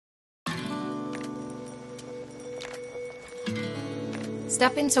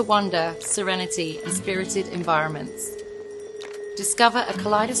Step into wonder, serenity, and spirited environments. Discover a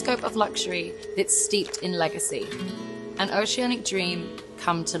kaleidoscope of luxury that's steeped in legacy. An oceanic dream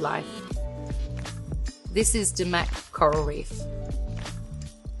come to life. This is DAMAC Coral Reef.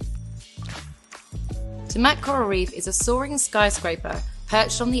 DAMAC Coral Reef is a soaring skyscraper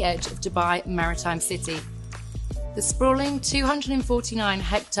perched on the edge of Dubai Maritime City. The sprawling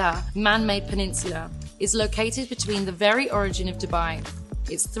 249-hectare man-made peninsula is located between the very origin of Dubai,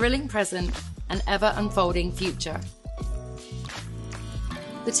 its thrilling present and ever-unfolding future.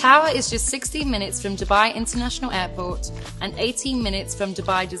 The tower is just 16 minutes from Dubai International Airport and 18 minutes from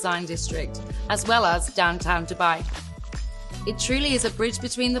Dubai Design District, as well as downtown Dubai. It truly is a bridge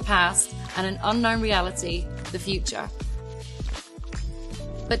between the past and an unknown reality, the future.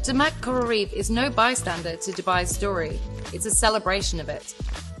 But DAMAC Coral Reef is no bystander to Dubai's story. It's a celebration of it,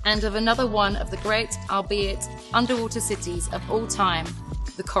 and of another one of the great, albeit underwater cities of all time,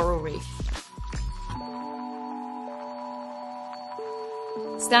 the Coral Reef.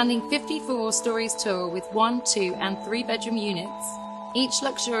 Standing 54 stories tall with 1, 2 and 3 bedroom units, each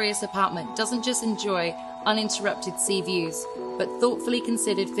luxurious apartment doesn't just enjoy uninterrupted sea views, but thoughtfully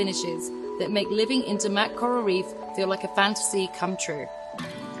considered finishes that make living in DAMAC Coral Reef feel like a fantasy come true.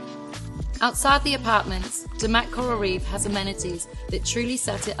 Outside the apartments, DAMAC Coral Reef has amenities that truly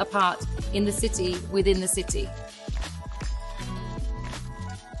set it apart in the city within the city.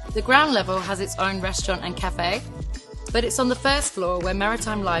 The ground level has its own restaurant and cafe, but it's on the first floor where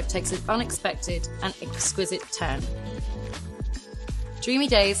maritime life takes an unexpected and exquisite turn. Dreamy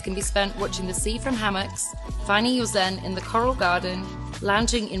days can be spent watching the sea from hammocks, finding your zen in the coral garden,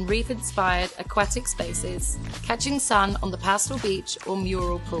 lounging in reef-inspired aquatic spaces, catching sun on the pastel beach or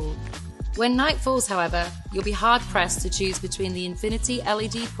mural pool. When night falls, however, you'll be hard-pressed to choose between the infinity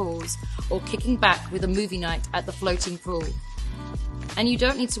LED pools or kicking back with a movie night at the floating pool. And you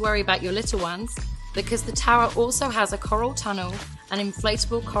don't need to worry about your little ones, because the tower also has a coral tunnel and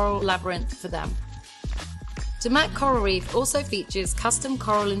inflatable coral labyrinth for them. DAMAC Coral Reef also features custom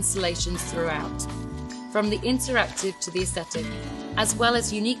coral installations throughout, from the interactive to the aesthetic, as well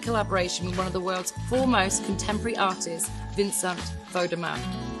as unique collaboration with one of the world's foremost contemporary artists, Vincent van Gogh.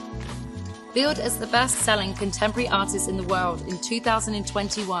 Billed as the best-selling contemporary artist in the world in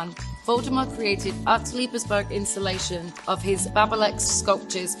 2021, Voldemort created utterly bespoke installation of his Babelex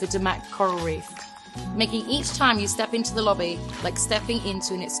sculptures for DAMAC Coral Reef, making each time you step into the lobby like stepping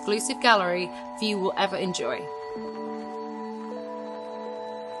into an exclusive gallery few will ever enjoy.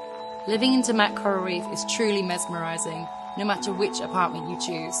 Living in DAMAC Coral Reef is truly mesmerizing, no matter which apartment you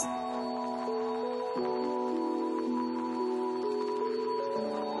choose.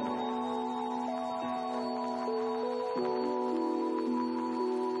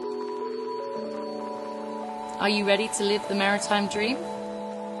 Are you ready to live the maritime dream?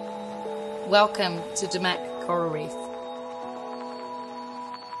 Welcome to DAMAC Coral Reef.